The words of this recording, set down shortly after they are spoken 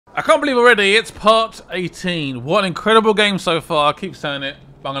I can't believe already it's part 18. What an incredible game so far. I keep saying it,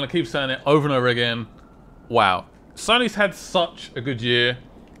 but I'm going to keep saying it over and over again. Wow. Sony's had such a good year,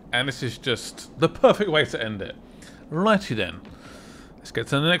 and this is just the perfect way to end it. Righty then. Let's get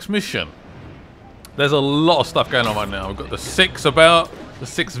to the next mission. There's a lot of stuff going on right now. We've got the 6 about, the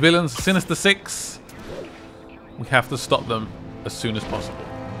 6 villains, Sinister 6. We have to stop them as soon as possible.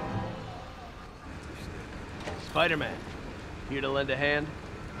 Spider-Man, here to lend a hand?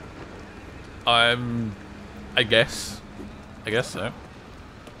 I guess so.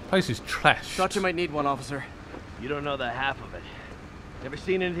 Place is trashed. Thought you might need one, officer. You don't know the half of it. Never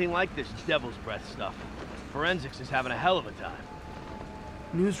seen anything like this devil's breath stuff. Forensics is having a hell of a time.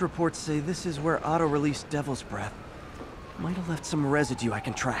 News reports say this is where Otto released Devil's Breath. Might have left some residue I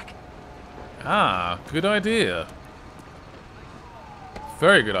can track. Ah, good idea.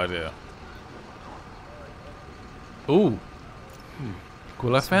 Very good idea. Ooh.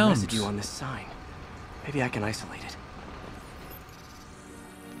 Cool, I found. Residue on this sign. Maybe I can isolate it.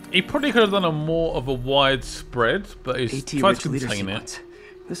 He probably could have done a more of a wide spread, but he's tried to contain it.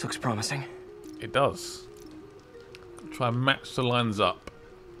 This looks promising. It does. Try and match the lines up.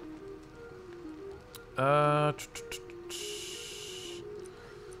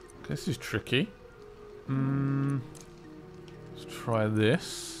 This is tricky. Let's try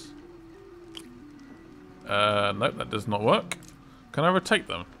this. Nope, that does not work. Can I rotate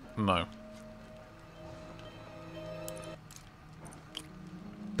them? No.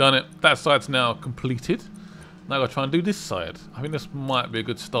 Done it. That side's now completed. Now I've got to try and do this side. I think this might be a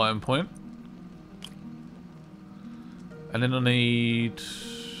good starting point. And then I need...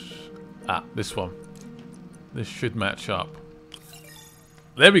 this one. This should match up.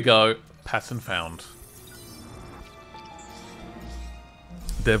 There we go. Pattern found.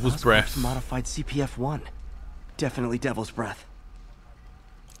 Devil's Breath. Modified CPF-1. Definitely Devil's Breath.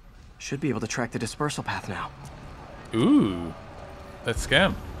 Should be able to track the dispersal path now. Ooh. Let's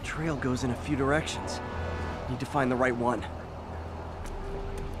scan. Trail goes in a few directions. Need to find the right one.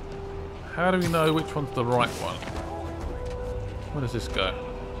 How do we know which one's the right one? Where does this go?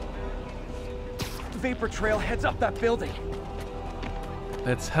 Vapor trail heads up that building.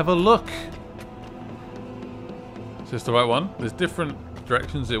 Let's have a look. Is this the right one? There's different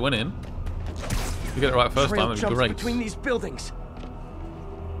directions it went in. If you get it right first time, that'd be great. Between these buildings.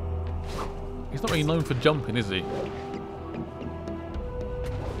 He's not really known for jumping, is he?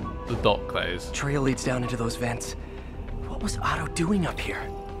 The dock, that is. Trail leads down into those vents. What was Otto doing up here?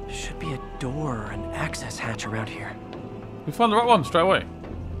 Should be a door or an access hatch around here. We found the right one straight away.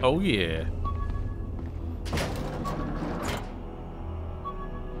 Oh yeah.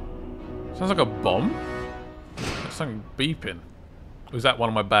 Sounds like a bomb. There's something beeping. Was that one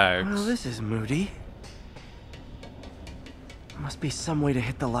of my bags? Well, this is moody. Must be some way to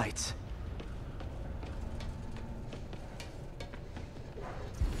hit the lights.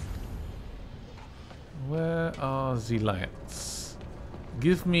 Where are the lights?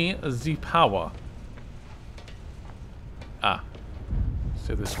 Give me the power. Ah.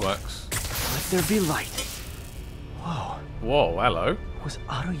 So this works. Let there be light. Whoa. Whoa, hello. Was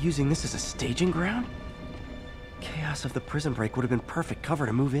Otto using this as a staging ground? Chaos of the prison break would have been perfect cover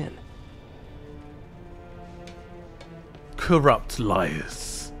to move in. Corrupt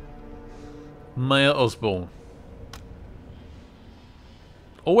liars. Mayor Osborn.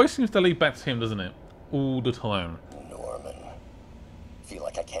 Always seems to lead back to him, doesn't it? All the time. Norman. Feel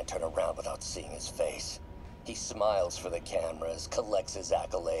like I can't turn around without seeing his face. He smiles for the cameras, collects his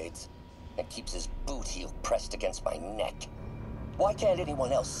accolades, and keeps his boot heel pressed against my neck. Why can't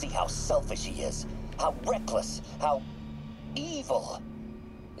anyone else see how selfish he is? How reckless, how evil?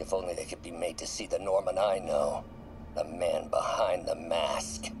 If only they could be made to see the Norman I know. The man behind the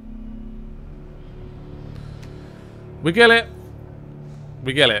mask. We get it.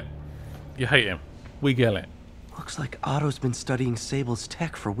 We get it. You hate him. We get it. Looks like Otto's been studying Sable's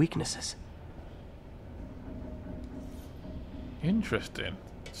tech for weaknesses. Interesting.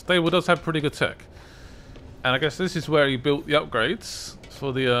 Stable does have pretty good tech. And I guess this is where he built the upgrades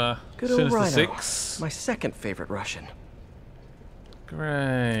for the Good old Sinister Rhino. 6. My second favorite Russian.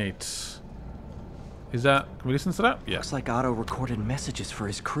 Great. Is that... Can we listen to that? Yeah. Looks like Otto recorded messages for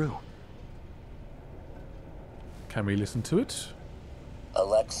his crew. Can we listen to it?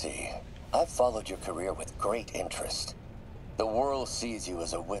 Alexei, I've followed your career with great interest. The world sees you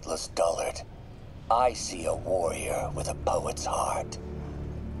as a witless dullard. I see a warrior with a poet's heart.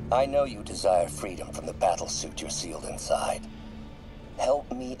 I know you desire freedom from the battlesuit you're sealed inside. Help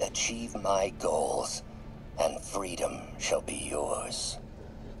me achieve my goals, and freedom shall be yours.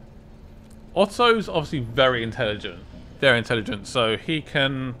 Otto's obviously very intelligent. their intelligence, so he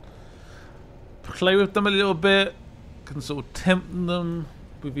can play with them a little bit, can sort of tempt them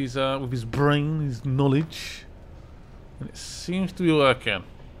with his brain, his knowledge, and it seems to be working.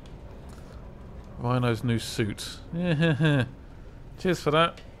 Rhino's new suit. Cheers for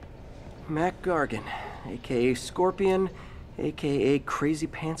that. Mac Gargan, aka Scorpion, aka Crazy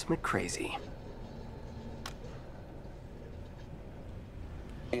Pants McCrazy.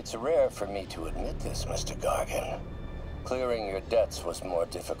 It's rare for me to admit this, Mr. Gargan. Clearing your debts was more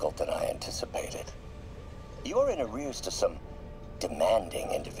difficult than I anticipated. You're in arrears to some demanding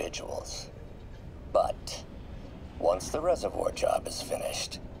individuals. But once the reservoir job is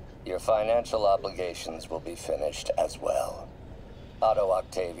finished, your financial obligations will be finished as well. Otto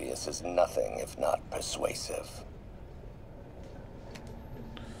Octavius is nothing if not persuasive.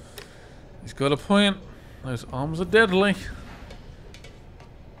 He's got a point. Those arms are deadly.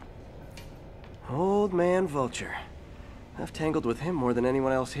 Old man Vulture. I've tangled with him more than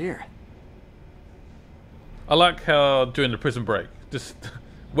anyone else here. I like how during the prison break, just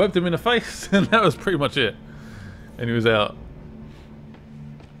webbed him in the face, and that was pretty much it. And he was out.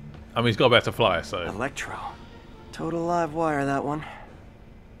 I mean, he's got back to fly, so. ELECTRO. Total live wire, that one.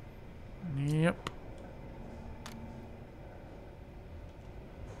 Yep.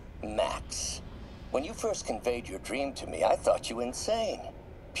 Max, when you first conveyed your dream to me, I thought you insane.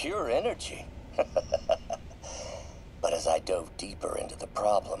 Pure energy. But as I dove deeper into the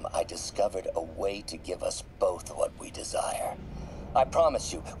problem, I discovered a way to give us both what we desire. I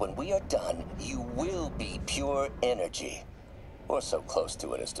promise you, when we are done, you will be pure energy. Or so close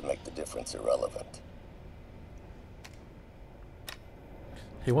to it as to make the difference irrelevant.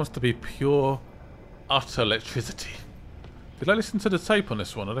 He wants to be pure, utter electricity. Did I listen to the tape on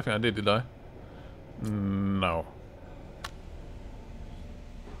this one? I don't think I did I? No.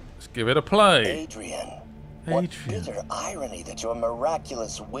 Let's give it a play. Adrian. What bitter irony that your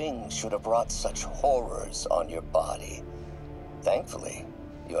miraculous wings should have brought such horrors on your body. Thankfully,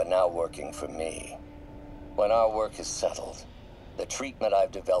 you are now working for me. When our work is settled, the treatment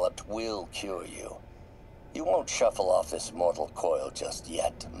I've developed will cure you. You won't shuffle off this mortal coil just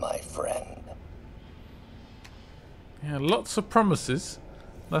yet, my friend. Yeah, lots of promises.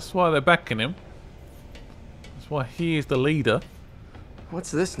 That's why they're backing him. That's why he is the leader.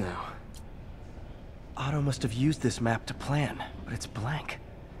 What's this now? Otto must have used this map to plan, but it's blank.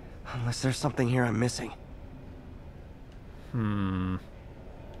 Unless there's something here I'm missing.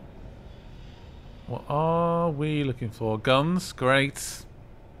 What are we looking for? Guns? Great.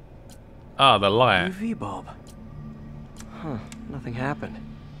 Ah, the light. UV bulb. Huh, nothing happened.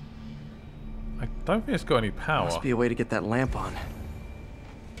 I don't think it's got any power. Must be a way to get that lamp on.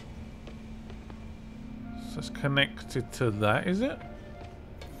 So it's connected to that, is it?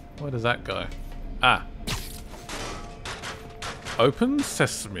 Where does that go? Ah. Open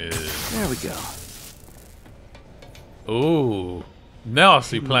sesame. There we go. Ooh. Now I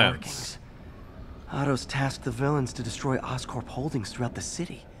see Hidden plans. markings. Otto's tasked the villains to destroy Oscorp holdings throughout the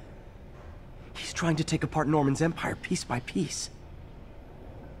city. He's trying to take apart Norman's empire piece by piece.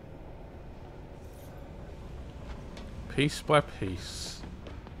 Piece by piece.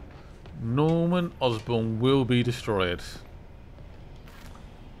 Norman Osborn will be destroyed.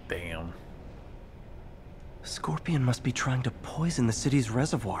 Damn. Scorpion must be trying to poison the city's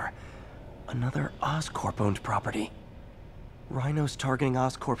reservoir. Another Oscorp-owned property. Rhino's targeting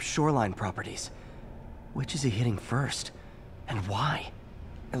Oscorp's shoreline properties. Which is he hitting first? And why?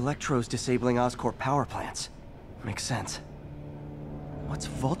 Electro's disabling Oscorp power plants. Makes sense. What's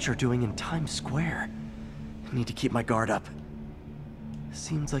Vulture doing in Times Square? I need to keep my guard up.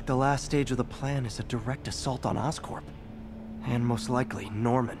 Seems like the last stage of the plan is a direct assault on Oscorp. And most likely,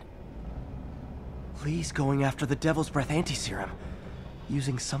 Norman. Lee's going after the Devil's Breath anti-serum,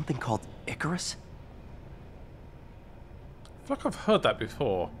 using something called Icarus? I feel like I've heard that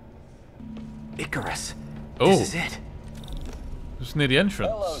before. Icarus. Oh. This is it. Just near the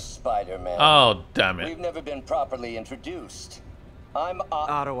entrance. Hello, Spider-Man. Oh, damn it. We've never been properly introduced. I'm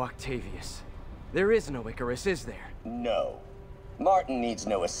Otto Octavius. There is no Icarus, is there? No. Martin needs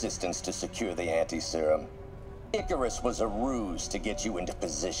no assistance to secure the anti-serum. Icarus was a ruse to get you into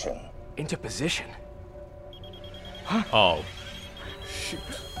position. Into position? Oh. Shoot.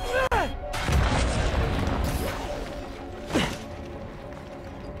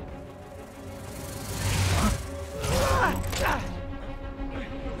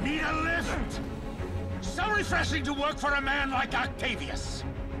 Need a lift? So refreshing to work for a man like Octavius.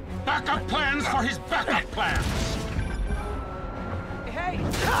 Backup plans for his backup plans. Hey!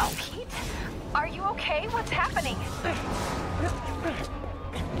 Pete, are you okay? What's happening?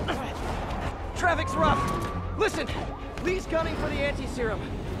 Traffic's rough. Listen, Lee's gunning for the anti-serum.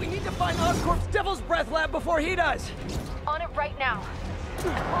 We need to find Oscorp's Devil's Breath lab before he does. On it right now.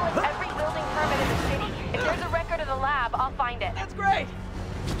 I'm pulling every building permit in the city. If there's a record of the lab, I'll find it. That's great.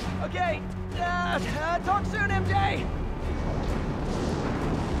 Okay. Talk soon, MJ.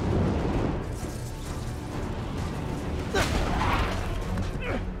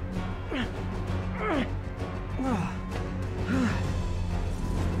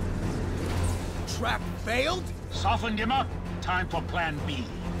 Trap failed? Softened him up. Time for plan B.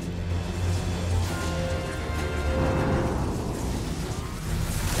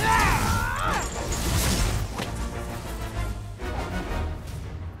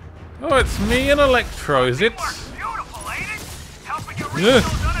 Oh, it's me and Electro, is it? Beautiful, ain't it? Helping you reach Yeah.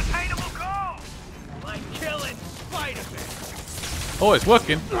 those unattainable goals. Like killing Spider-Man. Oh, it's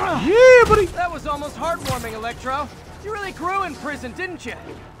working. Yeah, buddy. That was almost heartwarming, Electro. You really grew in prison, didn't you?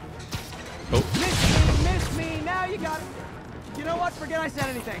 Oh, Miss me, now you got it. You know what? Forget I said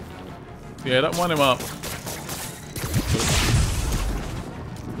anything. yeah, don't wind him up.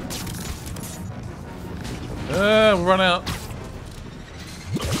 We'll run out.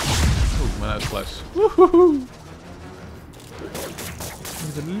 Oh, man, that's close. Woohoo!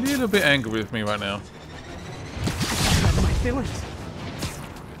 He's a little bit angry with me right now. My feelings.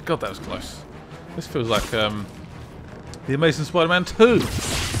 God, that was close. This feels like The Amazing Spider-Man 2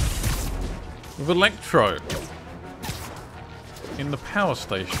 with Electro in the power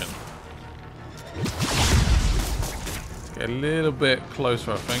station. Let's get a little bit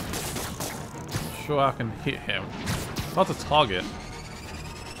closer, I think. Not sure I can hit him. It's hard to target.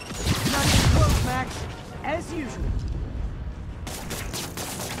 Not even close, Max. As usual.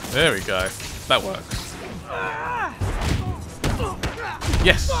 There we go. That works.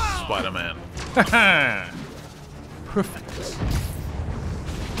 Yes, Spider-Man. Perfect.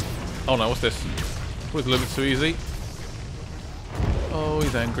 Oh no, what's this? Was a little bit too easy. Oh,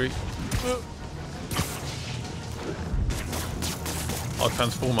 he's angry. Oh,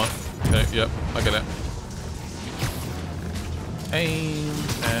 transformer. Okay, yep, I get it. Aim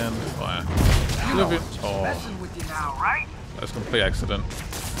and fire. Love it. Oh, With you now, right? that's a complete accident.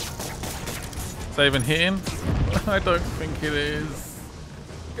 Is that even hitting? I don't think it is.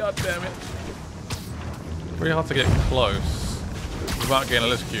 God damn it. Very hard to get close without getting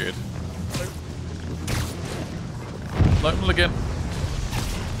electrocuted. Nope, not again.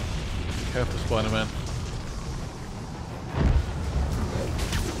 Careful, Spider-Man.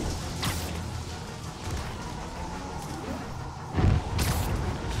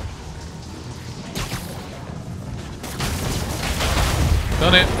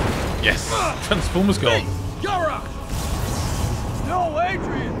 Done it. Yes. Transformers gone. You're up. No,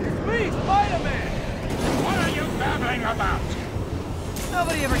 Adrian. It's me, Spider-Man. What are you babbling about?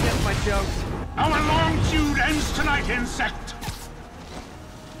 Nobody ever gets my jokes. Our long feud ends tonight, insect.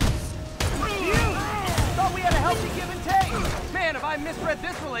 You! Thought we had a healthy give and take. Man, have I misread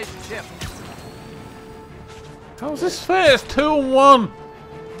this relationship. How's this fair? It's 2-1.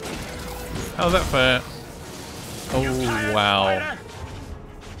 How's that fair? Oh, wow.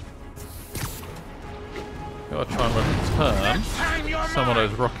 Gotta try and return some of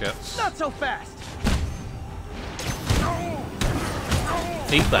those rockets. Not so fast.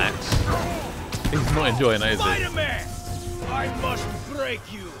 Eat that. He's not enjoying it, is he? Spider-Man! I must break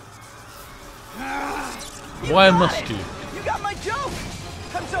you. Why got must it. you? You got my joke.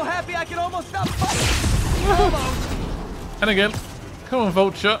 I'm so happy I can almost stop fighting. Almost. And again. Come on,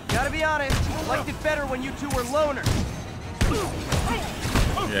 Vulture. Gotta be honest, liked it better when you two were loners.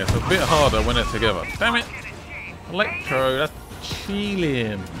 Yeah, it's a bit harder when they're together. Damn it. Electro, that's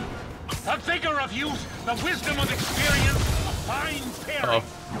chilling. The vigor of youth, the wisdom of experience, a fine pairing.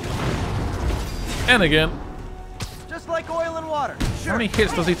 Uh-oh. And again. Just like oil and water. Sure. How many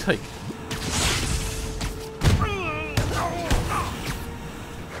hits does he take?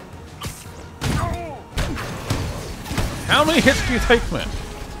 How many hits do you take, man?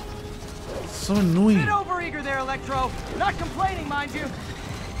 So annoying. Bit overeager there, Electro. Not complaining, mind you.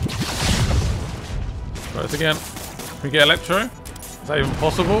 Try this again. Can we get Electro? Is that even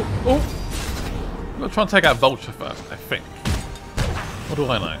possible? Oh! I'm gonna try and take out Vulture first, I think. What do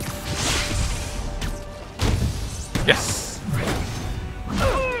I know? Yes!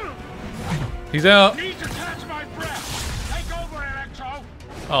 He's out! Need to catch my breath. Take over, Electro.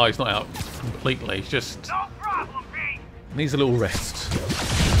 Oh, he's not out completely. He's just No problem, Pete. needs a little rest.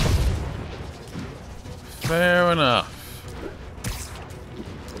 Fair enough.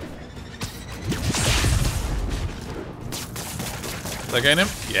 Did I gain him?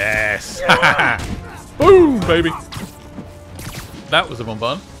 Yes! Boom, baby! That was the one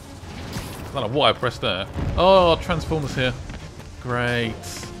button. I don't know what I pressed there. Oh, Transformers here. Great.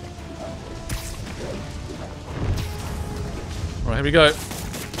 Right, here we go.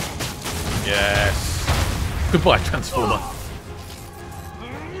 Yes. Goodbye, Transformer.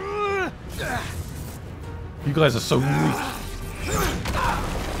 You guys are so weak.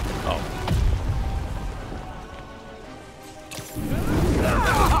 Oh.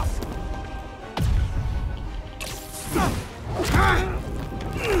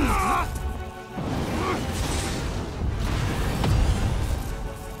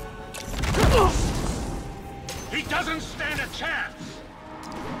 He doesn't stand a chance.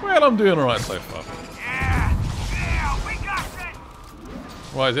 Well, I'm doing alright so far. Yeah, we got this.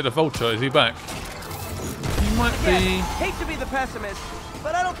 Right, is it a Vulture? Is he back? He might be. Yes, hate to be the pessimist,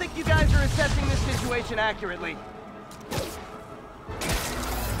 but I don't think you guys are assessing this situation accurately.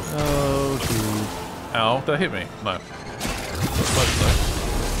 Oh, dude. Ow, did that hit me? No.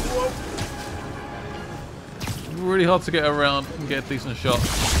 Really hard to get around and get a decent shot.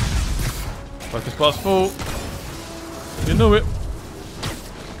 Focus blast full. You know it.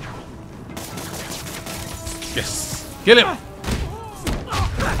 Yes. Kill him.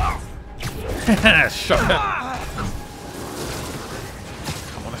 Shot that.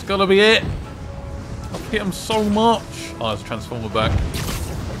 Come on, it's gotta be it. I've hit him so much. Oh, there's a Transformer back.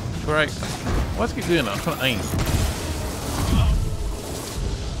 Great. Why does he keep doing that? I'm trying to aim.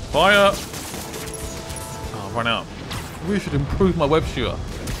 Fire. Oh, I've run out. I really should improve my web shooter.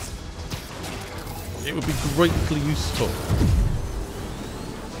 It would be greatly useful.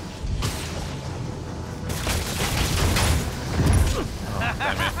 Oh,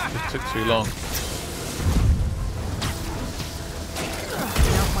 damn it. It took too long.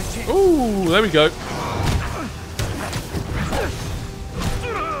 Ooh, there we go.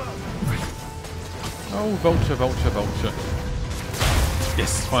 Oh, Vulture, Vulture, Vulture.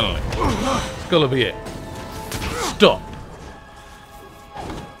 Yes, finally. It's gotta be it. Stop.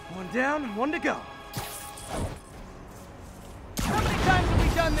 One down, one to go. How many times have we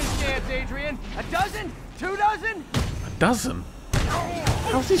done this dance, Adrian? A dozen? 2 dozen? A dozen?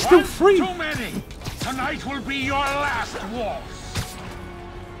 How's he still free? Too many. Tonight will be your last waltz.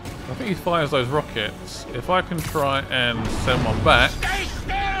 I think he fires those rockets. If I can try and send one back. Stay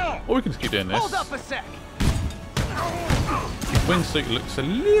still. Or we can just keep doing this. Hold up a sec. His wingsuit looks a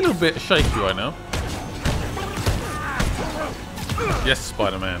little bit shaky right now. Yes,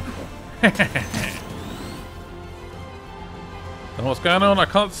 Spider-Man. Don't know what's going on. I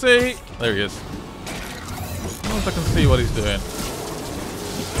can't see. There he is. As long as I can see what he's doing.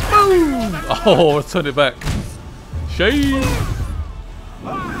 Boom! Oh, I turned it back. Shame.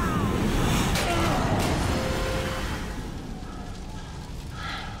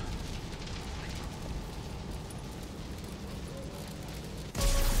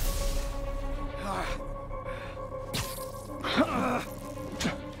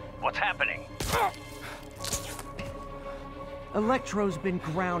 What's happening? Electro's been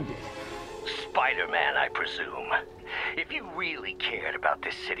grounded. Spider-Man, I presume. If you really cared about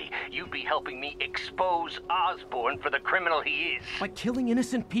this city, you'd be helping me expose Osborn for the criminal he is. By killing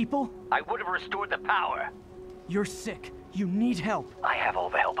innocent people? I would have restored the power. You're sick. You need help. I have all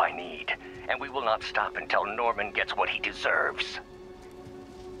the help I need, and we will not stop until Norman gets what he deserves.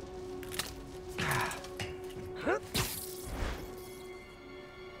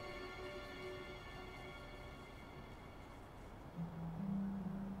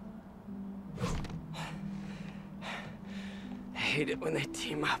 I hate it when they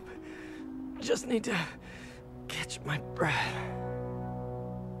team up. Just need to catch my breath.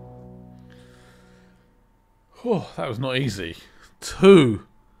 Oh, that was not easy. 2.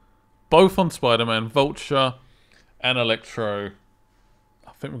 Both on Spider-Man, Vulture and Electro.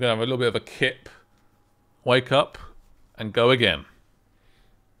 I think we're going to have a little bit of a kip. Wake up and go again.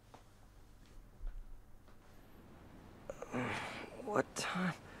 What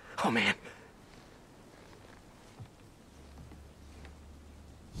time? Oh, man.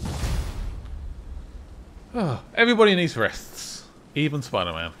 Oh, everybody needs rests. Even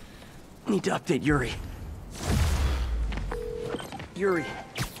Spider-Man. Need to update Yuri. Yuri,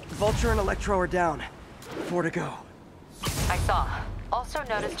 Vulture and Electro are down. 4 to go. I saw. Also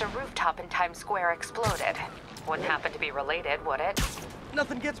noticed a rooftop in Times Square exploded. Wouldn't happen to be related, would it?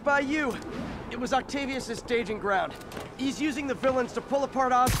 Nothing gets by you. It was Octavius' staging ground. He's using the villains to pull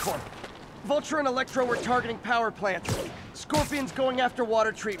apart Oscorp. Vulture and Electro were targeting power plants. Scorpion's going after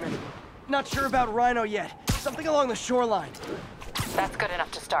water treatment. Not sure about Rhino yet. Something along the shoreline. That's good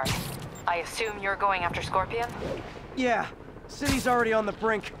enough to start. I assume you're going after Scorpion? Yeah. City's already on the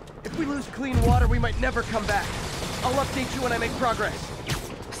brink. If we lose clean water, we might never come back. I'll update you when I make progress.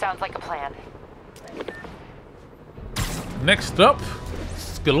 Sounds like a plan. Next up,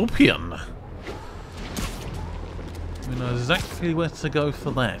 Scorpion. We know exactly where to go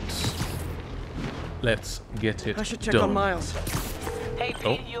for that. Let's get it I should check done. on Miles. Hey,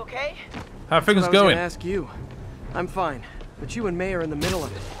 Pete, you okay? How are things I was going? gonna ask you. I'm fine, but you and May are in the middle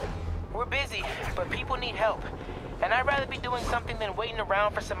of it. We're busy, but people need help. And I'd rather be doing something than waiting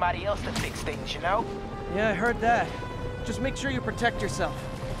around for somebody else to fix things, you know? Yeah, I heard that. Just make sure you protect yourself.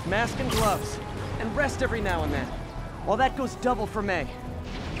 Mask and gloves. And rest every now and then. Well, that goes double for May.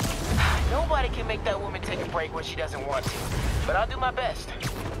 Nobody can make that woman take a break when she doesn't want to. But I'll do my best.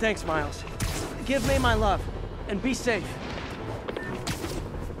 Thanks, Miles. Give May my love. And be safe.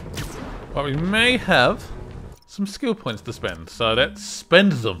 Well, we may have some skill points to spend, so let's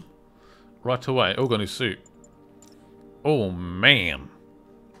spend them right away. Oh, got a new suit. Oh, man.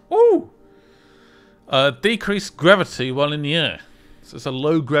 Ooh! Decreased gravity while in the air. So it's a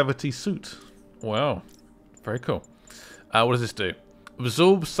low gravity suit. Wow. Very cool. What does this do?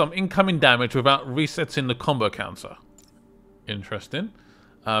 Absorbs some incoming damage without resetting the combo counter. Interesting.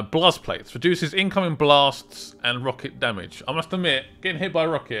 Blast plates. Reduces incoming blasts and rocket damage. I must admit, getting hit by a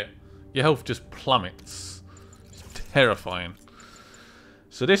rocket, your health just plummets. It's terrifying.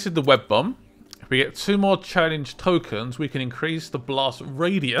 So this is the web bomb. If we get 2 more challenge tokens, we can increase the blast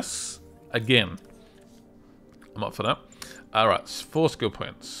radius again. I'm up for that. Alright, 4 skill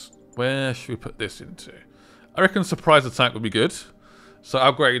points. Where should we put this into? I reckon surprise attack would be good. So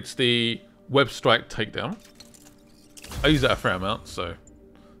upgrades the web strike takedown. I use that a fair amount, so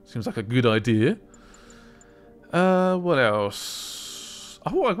seems like a good idea. What else? I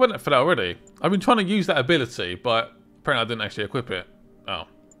thought I went for that already. I've been trying to use that ability, but apparently I didn't actually equip it. Oh,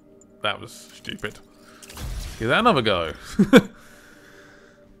 that was stupid. Give that another go.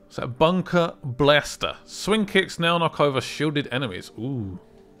 So Bunker Blaster. Swing kicks now knock over shielded enemies. Ooh.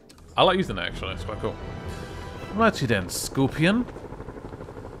 I like using that actually, it's quite cool. Righty then, Scorpion.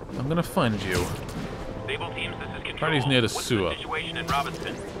 I'm gonna find you. Stable teams, this is Control. Apparently he's near the What's sewer. The situation in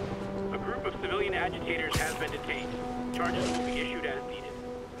Robinson? A group of civilian agitators has been detained. Charges will be issued as needed.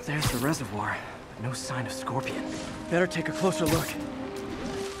 There's the reservoir, but no sign of Scorpion. Better take a closer look.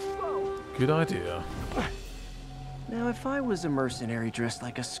 Good idea. Now, if I was a mercenary dressed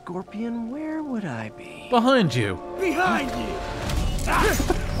like a scorpion, where would I be? Behind you. Behind you!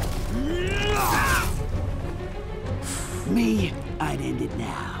 Me, I'd end it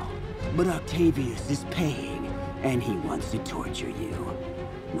now. But Octavius is paying, and he wants to torture you,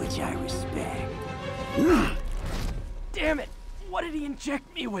 which I respect. Damn it! What did he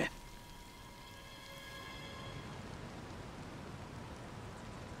inject me with?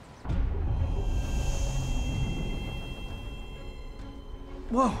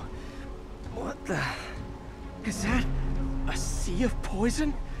 Whoa! What the... Is that a sea of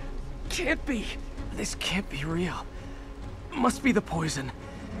poison? Can't be. This can't be real. Must be the poison.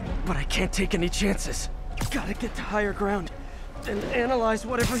 But I can't take any chances. Gotta get to higher ground and analyze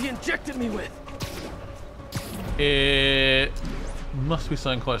whatever he injected me with. It must be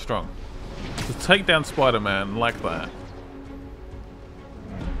something quite strong. To take down Spider-Man like that.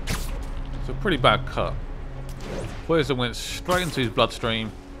 It's a pretty bad cut. Poison went straight into his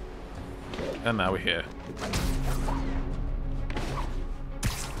bloodstream. And now we're here.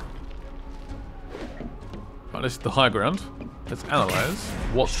 Right, this is the high ground. Let's analyze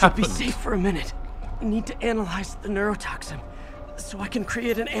what's happened. Should be safe for a minute. Need to analyze the neurotoxin so I can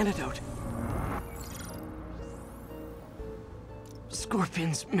create an antidote.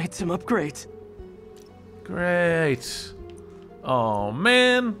 Scorpion's made some upgrades. Great. Oh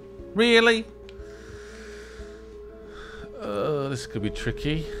man, really? This could be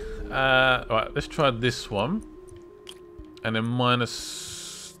tricky. Right, let's try this one. And then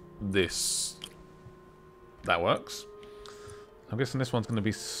minus this. That works. I'm guessing this one's going to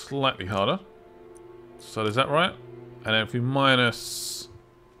be slightly harder. So is that right? And then if we minus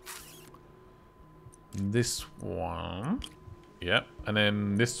this one. Yep. And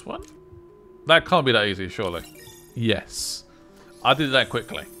then this one. That can't be that easy, surely. Yes. I did that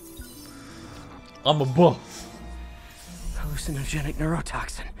quickly. I'm a boss. Hallucinogenic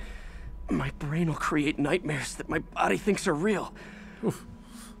neurotoxin. My brain will create nightmares that my body thinks are real. Oof.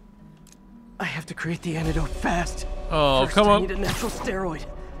 I have to create the antidote fast. Oh, First, come on. I need a natural steroid.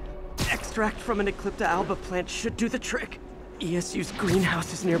 Extract from an Eclipta alba plant should do the trick. ESU's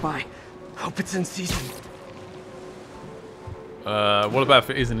greenhouse is nearby. Hope it's in season. What about if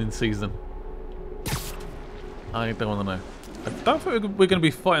it isn't in season? I don't want to know. I don't think we're going to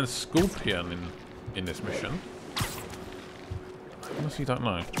be fighting Scorpion in this mission. I honestly don't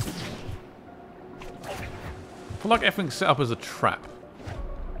know. I feel like everything's set up as a trap.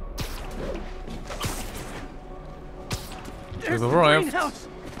 There's the arrived. greenhouse.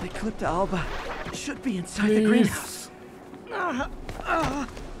 The Eclipta alba should be inside the greenhouse.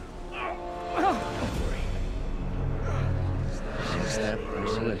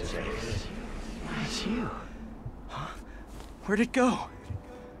 It's you. Huh? Where'd it go?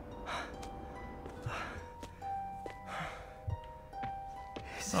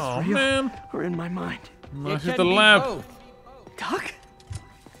 Is this Oh real man. or in my mind? This is the lab. Doc?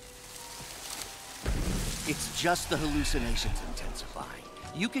 It's just the hallucinations intensifying.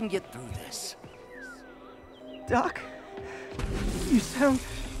 You can get through this. Doc? You sound...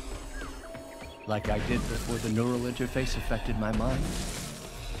 Like I did before the neural interface affected my mind.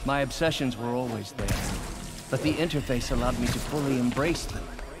 My obsessions were always there, but the interface allowed me to fully embrace them.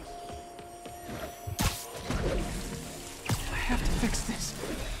 I have to fix this.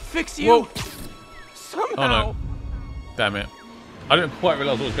 Fix you! Whoa. Somehow! Oh no. Damn it. I didn't quite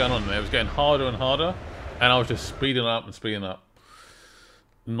realise what was going on there. It was getting harder and harder, and I was just speeding up and speeding up.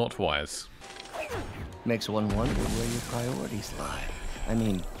 Not wise. Makes one wonder where your priorities lie. I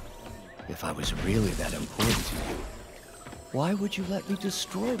mean, if I was really that important to you, why would you let me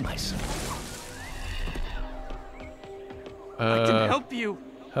destroy myself? I can help you.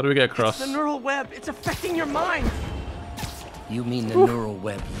 How do we get across? It's the neural web. It's affecting your mind. You mean the neural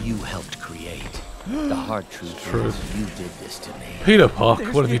web you helped create? The hard truth is you did this to me. Peter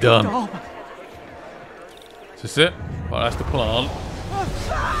Parker, what have you done? Doll. Is this it? Well, that's the plan.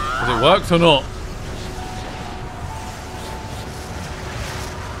 Has it worked or not?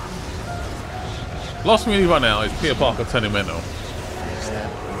 Last thing we need right now is Peter Parker turning mental.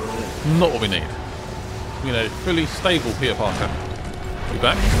 Not what we need. You know, fully stable Peter Parker. You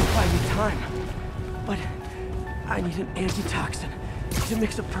back? I'll buy you time, but I need an antitoxin to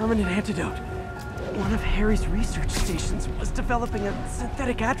mix a permanent antidote. One of Harry's research stations was developing a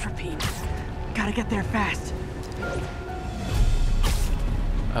synthetic atropine. Gotta get there fast.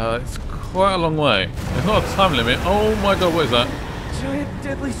 It's quite a long way. There's not a time limit. Oh my god, what is that? Giant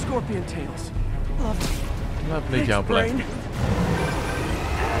deadly scorpion tails. Lovely. Lovely gal black.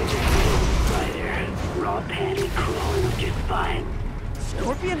 Raw patty crawling just fine.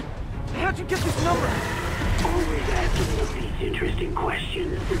 Scorpion? How'd you get this number? Always asking these interesting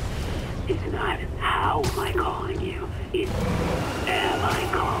questions. It's not how am I calling you, it's am I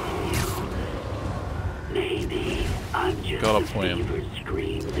calling you. Maybe I'm just Got a the plan. favorite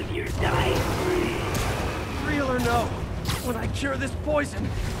screams of your dying brain. Real or no, when I cure this poison,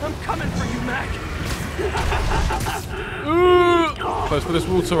 I'm coming for you, Mac. Close for this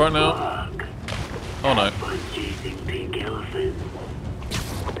water right now. Oh no. Chasing pink elephant.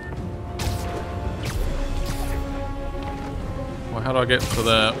 Well, how do I get to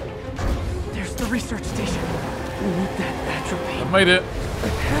there? There's the research station. We need that atropine. I made it. I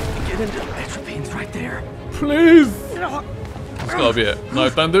have to get into atropines right there. Please. That's gotta be it. No,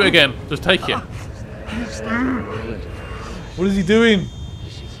 don't do it again. Just take it. What is he doing?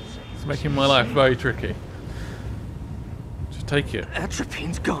 It's making my life very tricky. Just take it.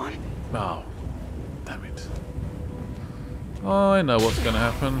 Atropine's gone. Oh, damn it. Oh, I know what's gonna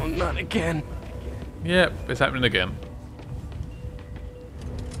happen. Oh, not again. Yep, it's happening again.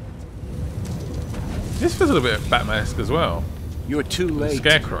 This feels a little bit Batman-esque as well. You're too late.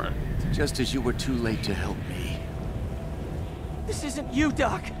 Scarecrow. Just as you were too late to help me. This isn't you,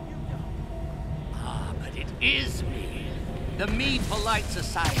 Doc. Ah, but it is me. The me polite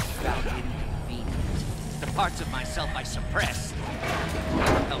society found inconvenient. The parts of myself I suppressed.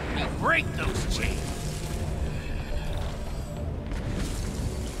 Help me break those chains.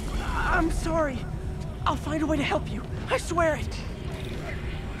 I'm sorry. I'll find a way to help you. I swear it.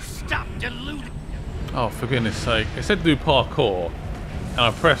 Stop deluding. Oh, for goodness sake. It said do parkour, and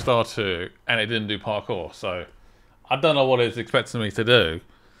I pressed R2, and it didn't do parkour, so I don't know what it's expecting me to do,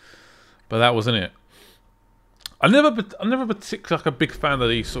 but that wasn't it. I'm never particularly like a big fan of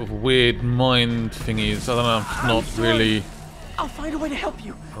these sort of weird mind thingies. I don't know, I'm not really... I'll find a way to help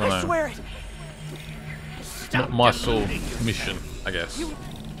you. I don't I know. swear it. Not my sort of mission, I guess.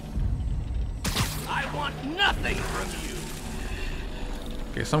 I want nothing from you.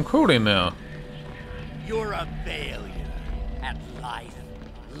 Guess I'm crawling now. You're a failure at life,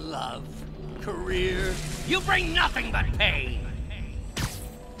 love, career. You bring nothing but pain.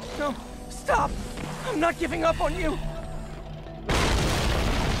 No, stop. I'm not giving up on you.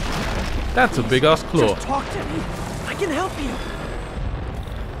 That's a big ass claw. Just talk to me. I can help you.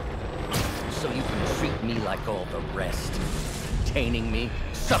 So you can treat me like all the rest. Containing me,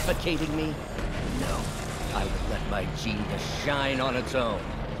 suffocating me. No, I would let my genius shine on its own.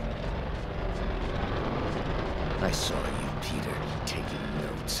 I saw you, Peter, taking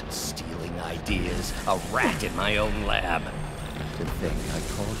notes, stealing ideas, a rat in my own lab. to think I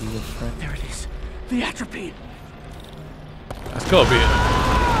called you a friend. There it is. The atropine. That's gotta be it.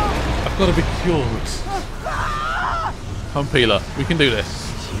 I've gotta be cured. Come, Peeler. We can do this.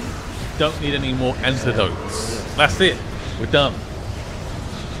 Don't need any more antidotes. That's it. We're done.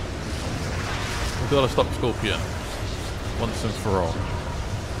 We've got to stop Scorpion once and for all.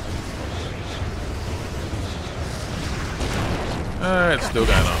 It's still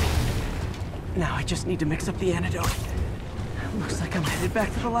going on. Now I just need to mix up the antidote. Looks like I'm headed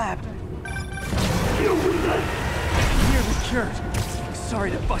back to the lab. Nearly cured.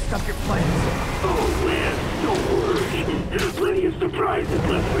 Sorry to bust up your plans. Oh man, don't worry. There's plenty of surprises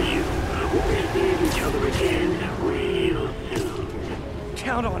left for you. We'll be seeing each other again real soon.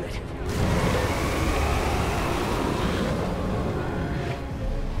 Count on it.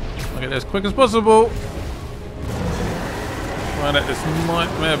 I'll get there as quick as possible. Trying that this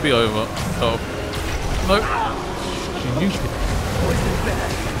nightmare be over. Oh. Nope.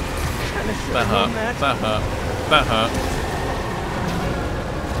 That hurt. That hurt. That hurt.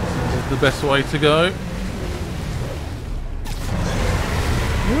 The best way to go.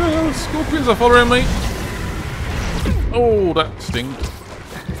 Yeah, scorpions are following me. Oh, that stinged.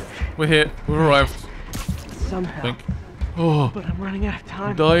 We're here. We've arrived. Somehow. I think. Oh, but I'm running out of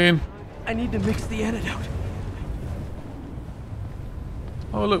time. I'm dying. I need to mix the antidote.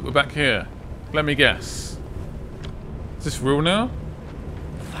 Oh, look, we're back here. Let me guess. Is this real now?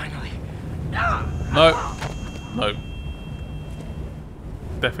 Finally. No. No.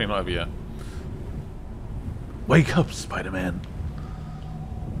 Definitely not over yet. Wake up, Spider-Man.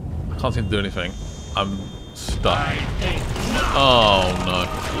 I can't seem to do anything. I'm stuck. Oh, no.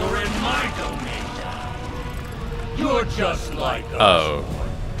 You're in my domain now. You're just like us. Oh.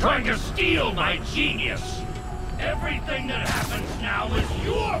 Trying to steal my genius. Everything that happens now is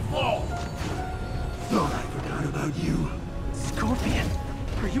your fault. Thought I forgot about you. Scorpion,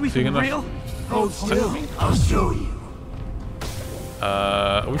 are you Big even enough. real? Hold still. I'll show you.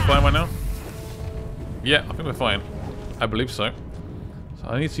 Are we fine right now? Yeah, I think we're fine. I believe so. So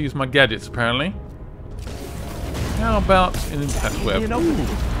I need to use my gadgets, apparently. How about an impact web? Ooh.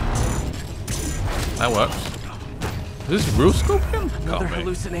 That works. Is this real Scorpion? Another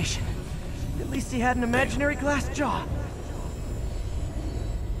hallucination. At least he had an imaginary glass jaw.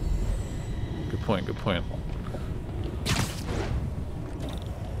 Good point, good point.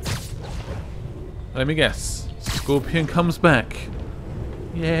 Let me guess. Scorpion comes back.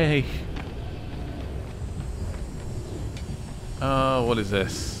 Yay. Oh, what is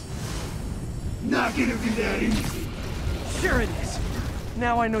this? Not gonna be that easy. Sure it is.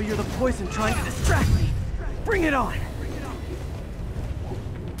 Now I know you're the poison trying to distract me. Bring it on.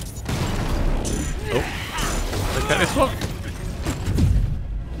 Oh. Look at this one.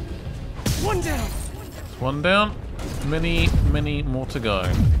 One down. One down. Many, many more to go.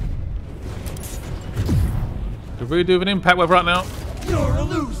 Could we do an impact web right now? You're a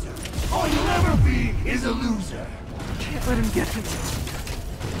loser. All you'll ever be is a loser. Can't let him get to me.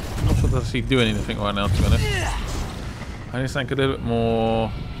 I'm not sure that's actually doing anything right now, to be honest. I need something a little bit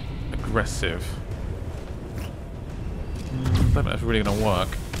more aggressive. Don't know if it's really going to work.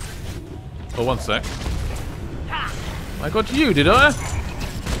 Oh, one sec. I got you, did I?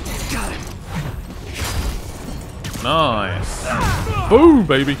 Got him. Nice. Boom,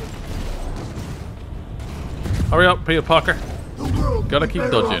 baby. Hurry up, Peter Parker. Gotta keep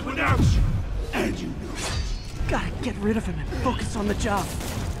dodging. And you know. Gotta get rid of him and focus on the job.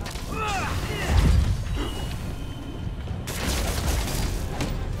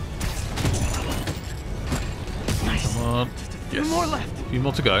 Nice. Come on. Just a few more left. A few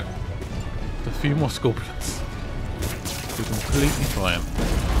more to go. Just a few more scorpions. We're completely fine.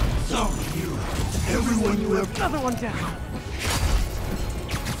 Sorry, you. Everyone you ever. Another one down.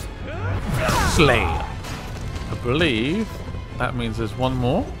 Slay. I believe that means there's one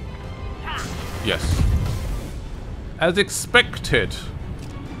more. Yes. As expected.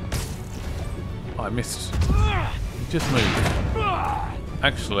 Oh, I missed. He just moved.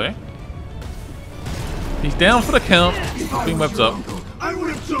 Actually. He's down for the count. Being webs up. I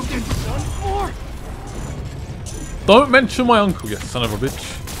would have jumped into More. Don't mention my uncle, you son of a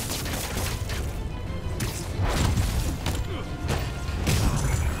bitch.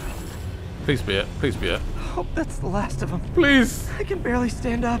 Please be it. Please be it. Hope that's the last of them. Please. I can barely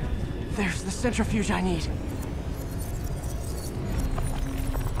stand up. There's the centrifuge I need.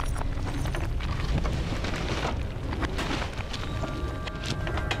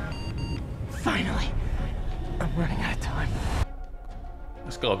 Finally. I'm running out of time.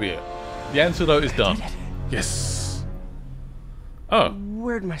 That's gotta be it. The antidote is done. Yes. Oh.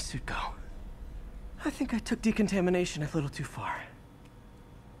 Where'd my suit go? I think I took decontamination a little too far.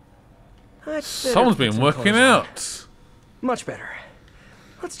 Someone's been working out. Much better.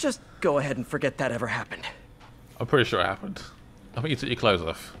 Let's just go ahead and forget that ever happened. I'm pretty sure it happened. I think you took your clothes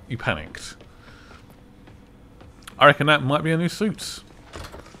off. You panicked. I reckon that might be a new suit.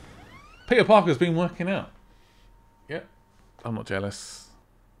 Peter Parker's been working out. Yep. I'm not jealous.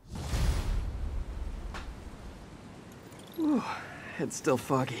 Ooh, head's still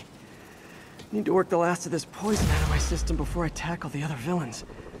foggy. Need to work the last of this poison out of my system before I tackle the other villains.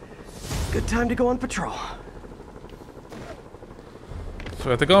 Good time to go on patrol. So we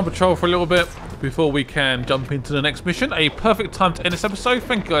have to go on patrol for a little bit before we can jump into the next mission. A perfect time to end this episode.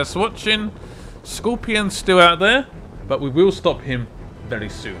 Thank you guys for watching. Scorpion's still out there, but we will stop him very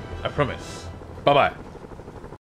soon. I promise. Bye-bye.